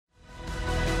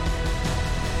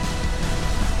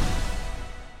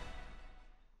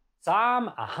Psalm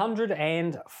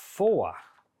 104.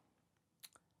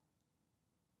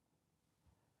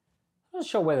 I'm not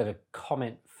sure whether to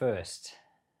comment first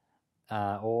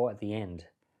or at the end.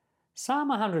 Psalm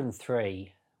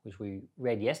 103, which we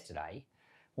read yesterday,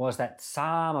 was that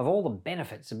psalm of all the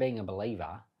benefits of being a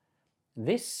believer.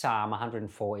 This Psalm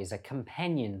 104 is a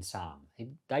companion psalm.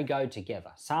 They go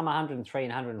together. Psalm 103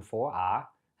 and 104 are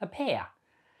a pair.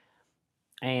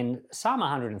 And Psalm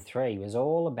 103 was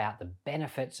all about the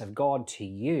benefits of God to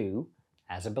you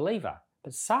as a believer.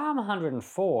 But Psalm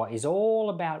 104 is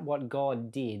all about what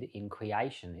God did in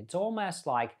creation. It's almost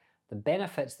like the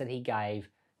benefits that he gave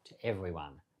to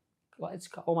everyone. It's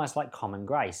almost like common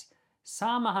grace.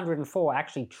 Psalm 104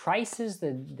 actually traces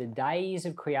the days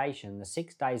of creation, the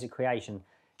 6 days of creation,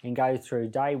 and goes through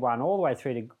day 1 all the way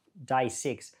through to day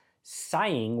 6,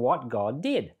 saying what God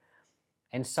did.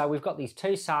 And so we've got these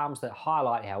two psalms that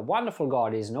highlight how wonderful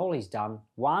God is and all he's done.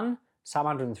 One, Psalm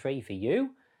 103 for you,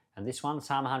 and this one,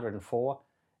 Psalm 104,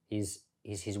 is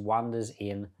his wonders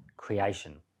in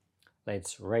creation.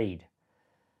 Let's read.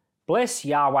 Bless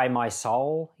Yahweh my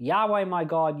soul. Yahweh my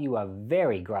God, you are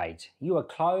very great. You are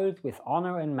clothed with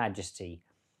honor and majesty.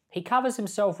 He covers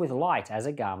himself with light as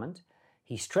a garment.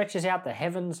 He stretches out the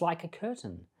heavens like a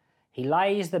curtain. He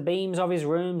lays the beams of his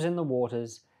rooms in the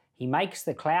waters. He makes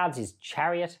the clouds his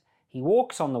chariot. He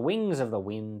walks on the wings of the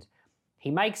wind. He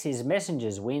makes his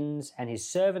messengers winds and his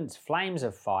servants flames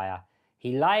of fire.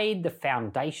 He laid the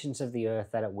foundations of the earth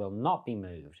that it will not be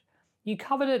moved. You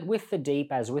covered it with the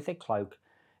deep as with a cloak,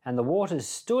 and the waters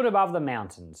stood above the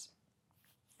mountains.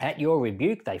 At your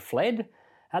rebuke they fled.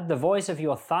 At the voice of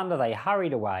your thunder they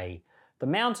hurried away. The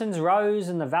mountains rose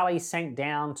and the valleys sank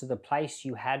down to the place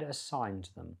you had assigned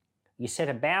them. You set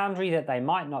a boundary that they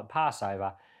might not pass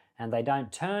over, and they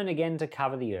don't turn again to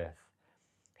cover the earth.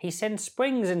 He sends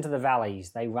springs into the valleys,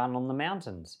 they run on the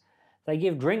mountains. They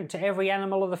give drink to every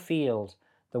animal of the field.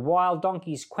 The wild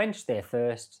donkeys quench their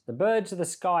thirst. The birds of the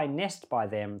sky nest by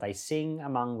them, they sing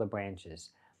among the branches.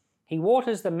 He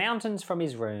waters the mountains from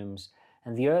his rooms,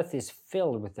 and the earth is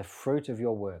filled with the fruit of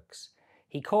your works.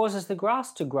 He causes the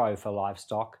grass to grow for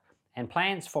livestock, and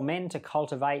plants for men to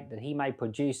cultivate, that he may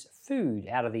produce food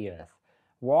out of the earth,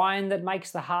 wine that makes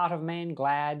the heart of man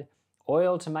glad,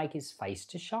 oil to make his face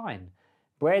to shine,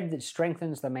 bread that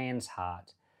strengthens the man's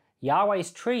heart.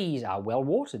 Yahweh's trees are well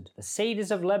watered, the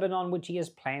cedars of Lebanon which he has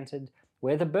planted,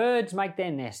 where the birds make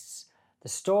their nests. The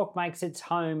stork makes its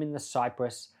home in the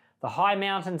cypress. The high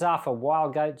mountains are for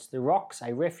wild goats, the rocks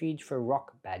a refuge for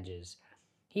rock badgers.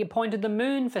 He appointed the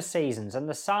moon for seasons, and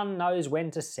the sun knows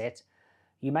when to set.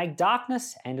 You make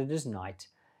darkness, and it is night,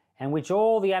 and which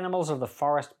all the animals of the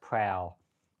forest prowl.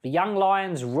 The young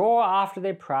lions roar after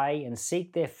their prey and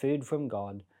seek their food from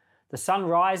God. The sun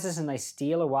rises and they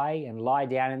steal away and lie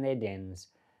down in their dens.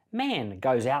 Man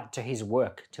goes out to his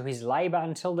work, to his labor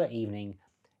until the evening.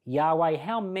 Yahweh,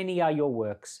 how many are your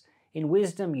works? In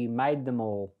wisdom you made them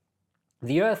all.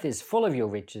 The earth is full of your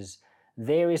riches.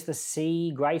 There is the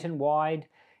sea, great and wide,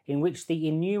 in which the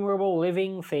innumerable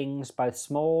living things, both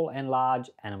small and large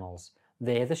animals.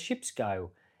 There the ships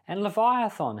go, and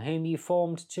Leviathan, whom you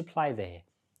formed to play there.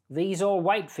 These all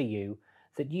wait for you,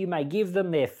 that you may give them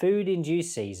their food in due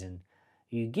season.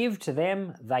 You give to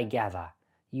them, they gather.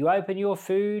 You open your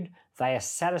food, they are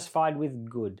satisfied with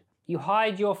good. You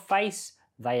hide your face,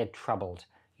 they are troubled.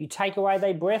 You take away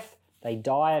their breath, they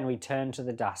die and return to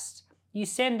the dust. You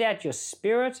send out your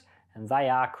spirit, and they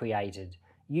are created.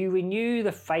 You renew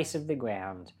the face of the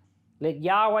ground. Let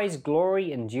Yahweh's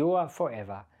glory endure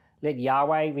forever. Let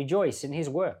Yahweh rejoice in his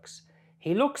works.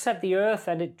 He looks at the earth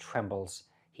and it trembles.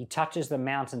 He touches the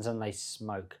mountains and they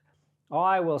smoke.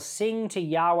 I will sing to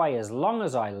Yahweh as long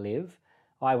as I live.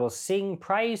 I will sing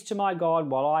praise to my God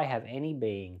while I have any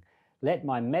being. Let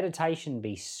my meditation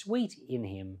be sweet in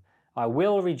him. I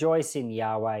will rejoice in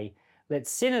Yahweh. Let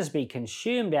sinners be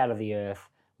consumed out of the earth.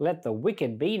 Let the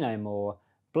wicked be no more.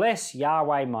 Bless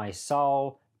Yahweh my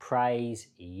soul. Praise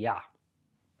Yah.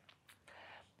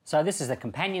 So this is the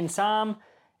companion psalm,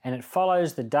 and it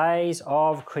follows the days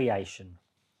of creation.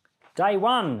 Day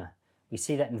 1, we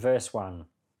see that in verse 1.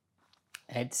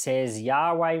 It says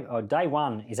Yahweh, or day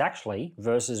 1 is actually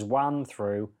verses 1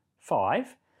 through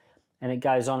 5, and it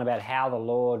goes on about how the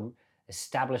Lord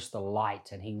established the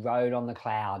light and he rode on the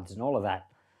clouds and all of that.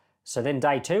 So then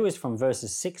day 2 is from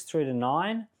verses 6 through to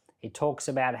 9. It talks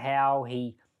about how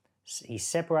he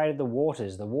separated the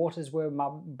waters. The waters were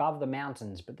above the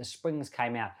mountains, but the springs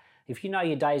came out. If you know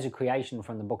your days of creation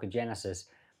from the book of Genesis,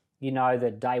 you know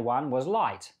that day 1 was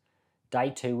light. Day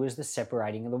 2 was the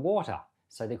separating of the water.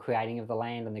 So the creating of the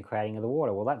land and the creating of the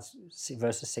water. Well, that's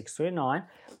verses 6 through 9.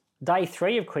 Day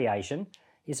 3 of creation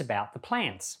is about the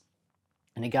plants.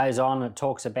 And it goes on and it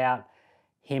talks about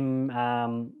him,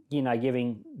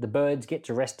 giving the birds get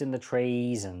to rest in the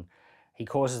trees, and he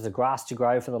causes the grass to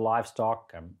grow for the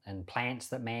livestock, and plants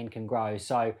that man can grow.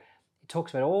 So it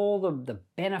talks about all the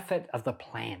benefit of the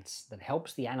plants that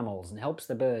helps the animals and helps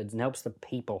the birds and helps the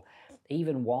people,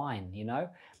 even wine,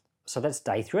 So that's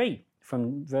day 3,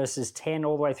 from verses 10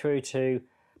 all the way through to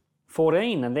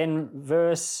 14. And then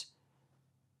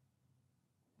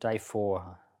day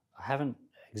 4, I haven't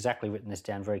exactly written this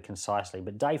down very concisely,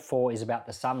 but day 4 is about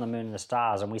the sun, the moon, and the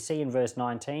stars. And we see in verse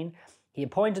 19, he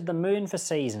appointed the moon for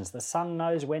seasons. The sun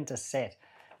knows when to set.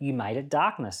 You made it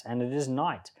darkness, and it is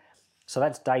night. So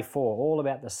that's day 4, all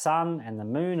about the sun and the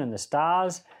moon and the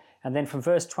stars. And then from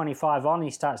verse 25 on,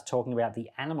 he starts talking about the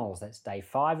animals. That's day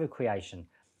 5 of creation.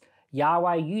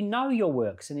 Yahweh, you know your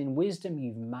works, and in wisdom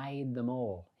you've made them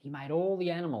all. He made all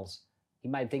the animals. He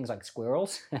made things like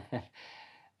squirrels.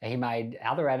 He made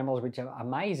other animals which are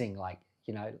amazing, like,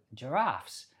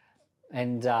 giraffes.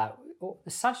 And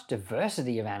such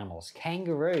diversity of animals,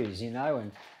 kangaroos,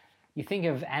 and you think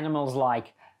of animals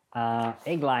like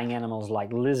egg-laying animals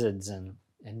like lizards and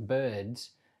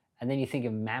birds, and then you think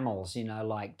of mammals,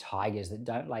 like tigers that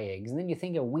don't lay eggs, and then you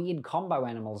think of weird combo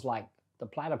animals like the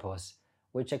platypus,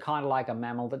 which are kind of like a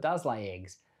mammal that does lay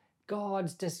eggs.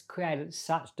 God's just created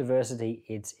such diversity,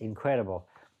 it's incredible.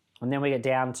 And then we get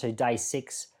down to day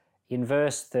 6. In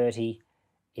verse 30,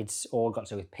 it's all got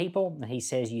to do with people. And he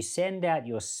says, you send out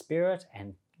your spirit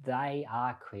and they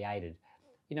are created.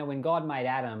 When God made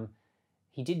Adam,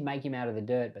 he did make him out of the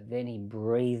dirt, but then he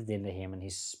breathed into him and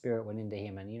his spirit went into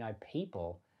him. And,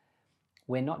 people,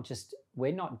 we're not just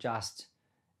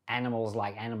animals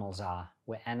like animals are.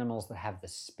 We're animals that have the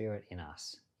spirit in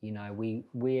us.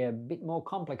 We're a bit more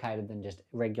complicated than just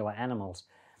regular animals.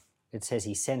 It says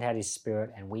he sent out his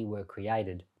spirit and we were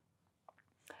created.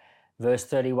 Verse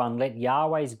 31, let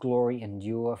Yahweh's glory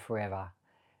endure forever.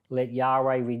 Let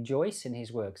Yahweh rejoice in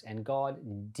his works. And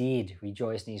God did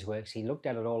rejoice in his works. He looked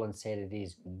at it all and said, it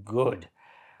is good.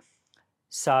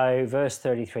 So verse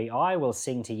 33, I will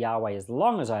sing to Yahweh as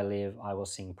long as I live. I will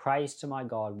sing praise to my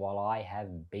God while I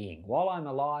have being. While I'm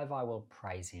alive, I will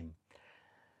praise him.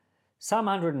 Psalm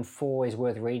 104 is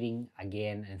worth reading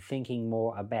again and thinking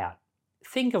more about.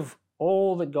 Think of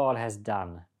all that God has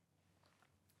done.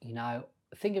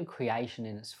 Think of creation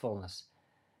in its fullness.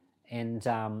 And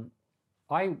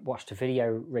I watched a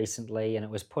video recently, and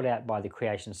it was put out by the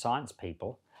creation science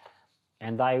people,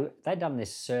 and they'd done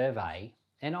this survey.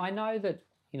 And I know that,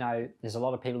 there's a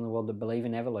lot of people in the world that believe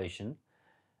in evolution.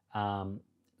 There are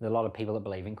a lot of people that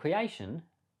believe in creation,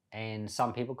 and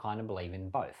some people kind of believe in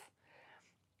both.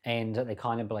 And they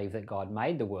kind of believe that God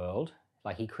made the world,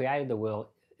 like he created the world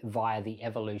via the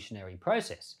evolutionary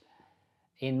process.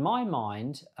 In my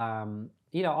mind,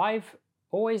 I've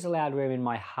always allowed room in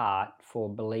my heart for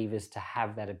believers to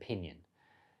have that opinion,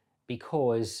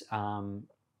 because,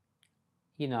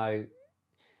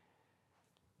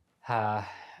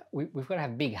 we've got to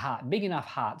have big enough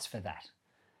hearts for that.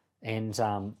 And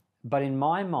but in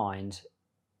my mind,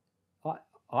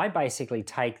 I basically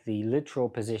take the literal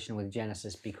position with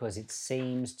Genesis because it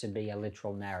seems to be a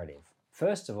literal narrative.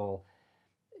 First of all,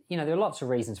 there are lots of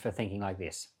reasons for thinking like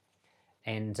this.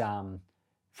 And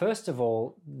first of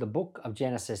all, the book of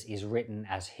Genesis is written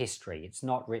as history. It's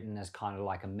not written as kind of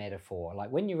like a metaphor.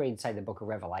 Like when you read, say, the book of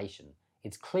Revelation,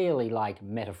 it's clearly like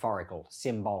metaphorical,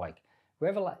 symbolic.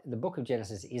 The book of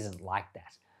Genesis isn't like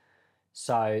that.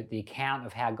 So the account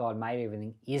of how God made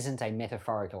everything isn't a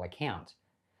metaphorical account.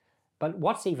 But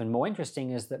what's even more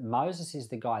interesting is that Moses is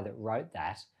the guy that wrote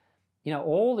that.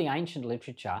 All the ancient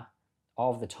literature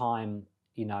of the time,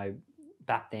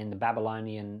 back then, the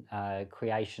Babylonian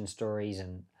creation stories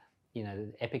and,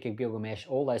 the Epic of Gilgamesh,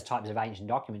 all those types of ancient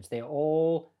documents, they're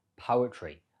all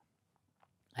poetry.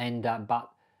 And but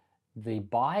the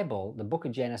Bible, the book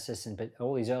of Genesis and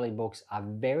all these early books are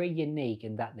very unique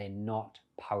in that they're not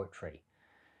poetry.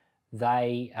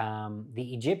 The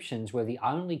Egyptians were the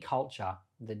only culture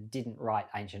that didn't write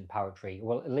ancient poetry.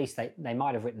 Well, at least they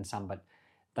might have written some, but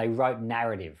they wrote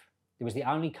narrative. It was the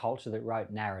only culture that wrote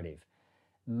narrative.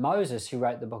 Moses, who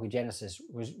wrote the book of Genesis,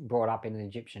 was brought up in an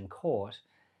Egyptian court,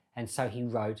 and so he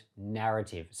wrote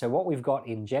narrative. So what we've got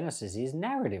in Genesis is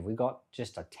narrative. We've got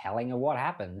just a telling of what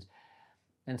happened.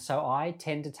 And so I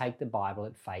tend to take the Bible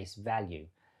at face value.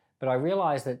 But I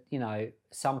realize that,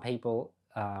 some people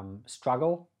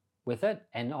struggle with it,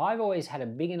 and I've always had a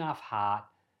big enough heart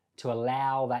to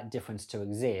allow that difference to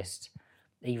exist,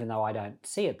 even though I don't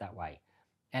see it that way.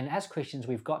 And as Christians,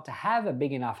 we've got to have a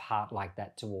big enough heart like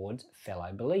that towards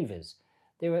fellow believers.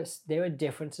 There are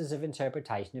differences of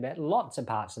interpretation about lots of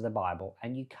parts of the Bible,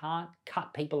 and you can't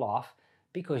cut people off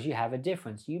because you have a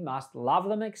difference. You must love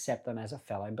them, accept them as a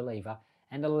fellow believer,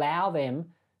 and allow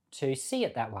them to see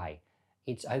it that way.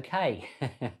 It's okay.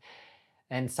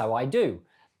 And so I do.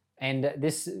 And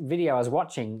this video I was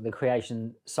watching, the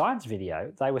Creation Science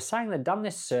video, they were saying they'd done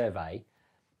this survey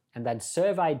and they'd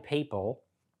surveyed people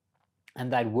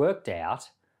and they'd worked out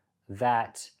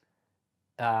that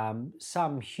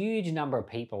some huge number of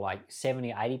people, like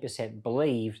 70 or 80%,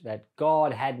 believed that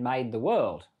God had made the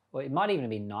world. Well, it might even have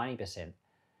been 90%.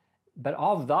 But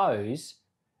of those,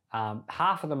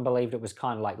 half of them believed it was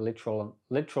kind of like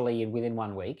literally within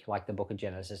 1 week, like the book of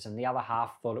Genesis, and the other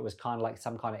half thought it was kind of like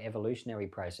some kind of evolutionary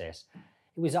process.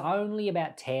 It was only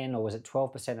about 10 or was it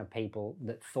 12% of people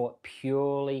that thought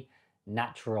purely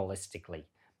naturalistically,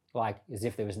 like as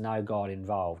if there was no God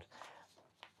involved.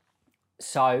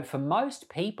 So for most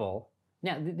people,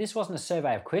 now this wasn't a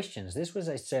survey of Christians, this was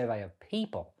a survey of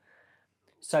people.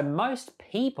 So most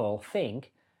people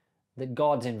think that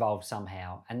God's involved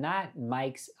somehow, and that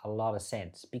makes a lot of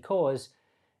sense because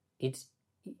it's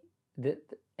the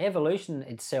evolution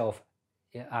itself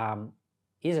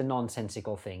is a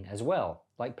nonsensical thing as well.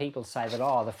 Like people say that,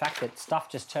 oh, the fact that stuff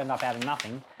just turned up out of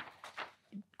nothing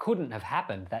couldn't have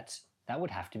happened. That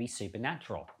would have to be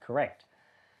supernatural, correct?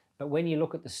 But when you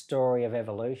look at the story of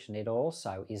evolution, it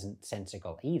also isn't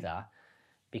sensical either,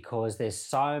 because there's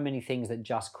so many things that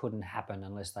just couldn't happen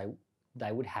unless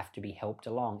they would have to be helped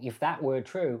along. If that were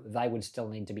true, they would still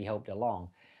need to be helped along.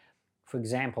 For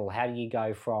example, how do you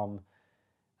go from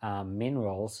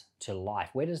minerals to life?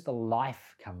 Where does the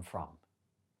life come from?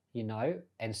 You know,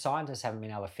 and scientists haven't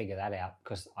been able to figure that out,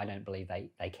 because I don't believe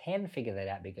they can figure that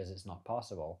out because it's not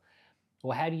possible.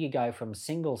 Or how do you go from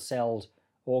single-celled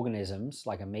organisms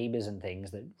like amoebas and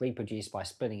things that reproduce by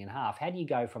splitting in half? How do you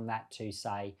go from that to,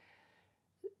 say,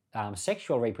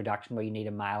 sexual reproduction where you need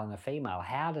a male and a female?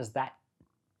 How does that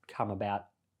come about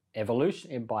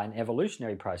evolution by an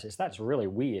evolutionary process? That's really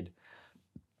weird.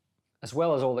 As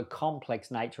well as all the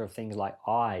complex nature of things like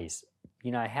eyes.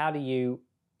 You know, how do you,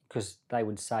 because they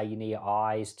would say you need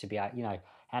eyes to be able, you know,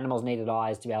 animals needed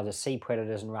eyes to be able to see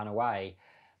predators and run away.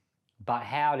 But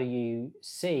how do you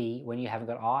see when you haven't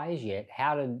got eyes yet?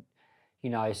 How did,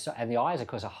 you know, so, and the eyes, of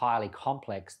course, are highly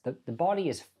complex. The body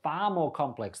is far more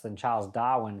complex than Charles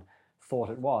Darwin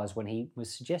thought it was when he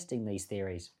was suggesting these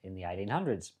theories in the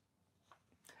 1800s.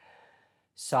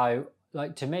 So,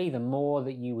 like, to me, the more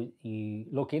that you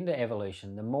look into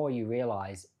evolution, the more you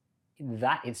realize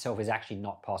that itself is actually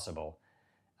not possible.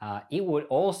 It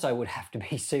would have to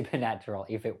be supernatural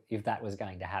if that was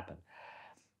going to happen.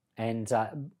 And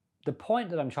the point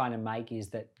that I'm trying to make is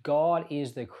that God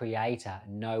is the creator,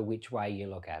 no which way you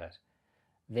look at it.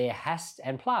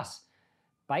 And plus,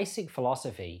 basic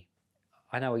philosophy,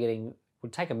 I know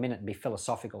we'll take a minute and be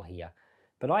philosophical here,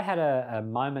 but I had a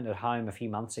moment at home a few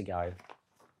months ago.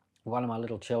 One of my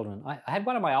little children, I had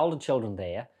one of my older children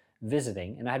there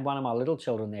visiting, and I had one of my little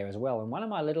children there as well. And one of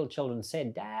my little children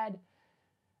said, "Dad,"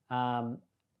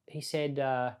 he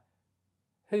said,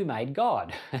 "who made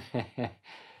God?"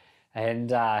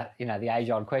 And, you know, the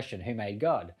age-old question, who made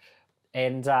God?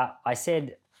 And I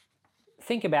said,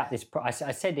 think about this. I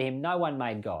said to him, no one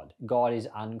made God. God is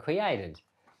uncreated.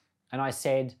 And I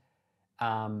said,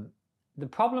 the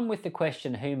problem with the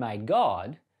question, who made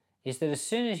God, is that as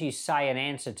soon as you say an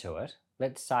answer to it,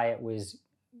 let's say it was,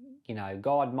 you know,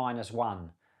 God minus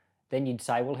 1, then you'd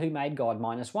say, well, who made God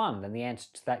minus 1? Then the answer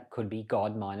to that could be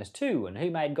God minus 2. And who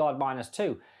made God minus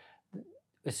 2?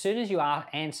 As soon as you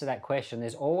answer that question,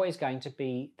 there's always going to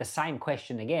be the same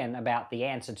question again about the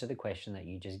answer to the question that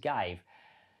you just gave.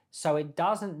 So it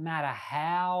doesn't matter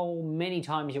how many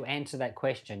times you answer that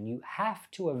question, you have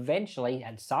to eventually,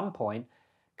 at some point,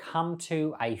 come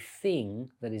to a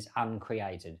thing that is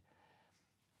uncreated.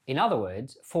 In other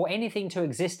words, for anything to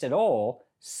exist at all,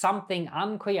 something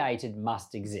uncreated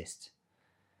must exist.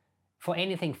 For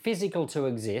anything physical to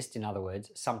exist, in other words,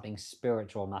 something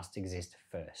spiritual must exist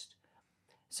first.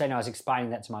 So now I was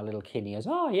explaining that to my little kid, and he goes,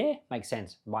 oh yeah, makes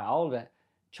sense. My older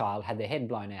child had their head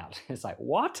blown out. It's like,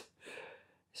 what?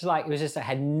 It's like, it was just, I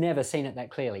had never seen it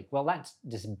that clearly. Well, that's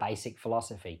just basic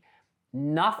philosophy.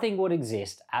 Nothing would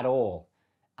exist at all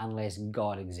unless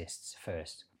God exists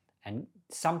first. And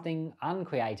something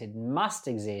uncreated must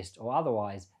exist, or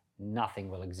otherwise nothing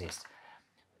will exist.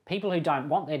 People who don't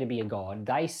want there to be a God,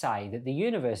 they say that the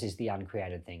universe is the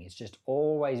uncreated thing. It's just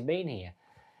always been here.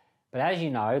 But as you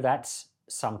know, that's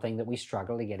something that we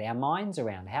struggle to get our minds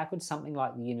around. How could something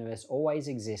like the universe always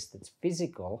exist that's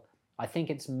physical? I think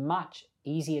it's much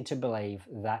easier to believe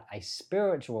that a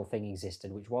spiritual thing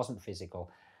existed which wasn't physical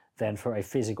than for a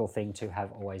physical thing to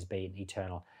have always been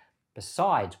eternal.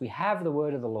 Besides, we have the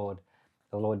word of the Lord,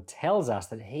 The Lord tells us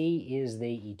that he is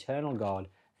the eternal God,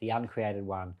 the uncreated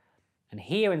one. And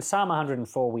here in Psalm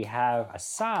 104, we have a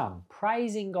psalm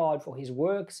praising God for his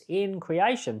works in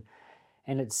creation.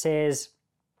 And it says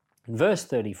in verse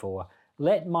 34,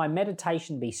 "Let my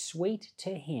meditation be sweet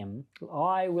to him.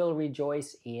 I will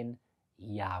rejoice in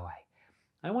Yahweh."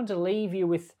 I want to leave you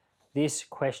with this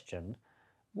question.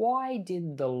 Why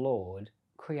did the Lord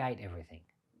create everything?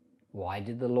 Why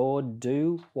did the Lord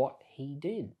do what he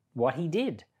did?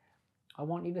 I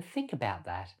want you to think about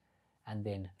that and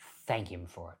then thank him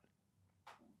for it.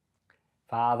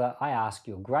 Father, I ask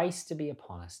your grace to be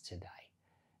upon us today.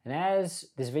 And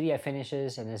as this video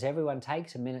finishes and as everyone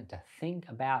takes a minute to think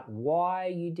about why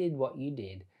you did what you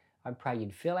did, I pray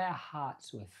you'd fill our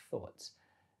hearts with thoughts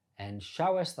and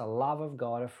show us the love of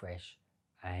God afresh.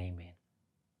 Amen.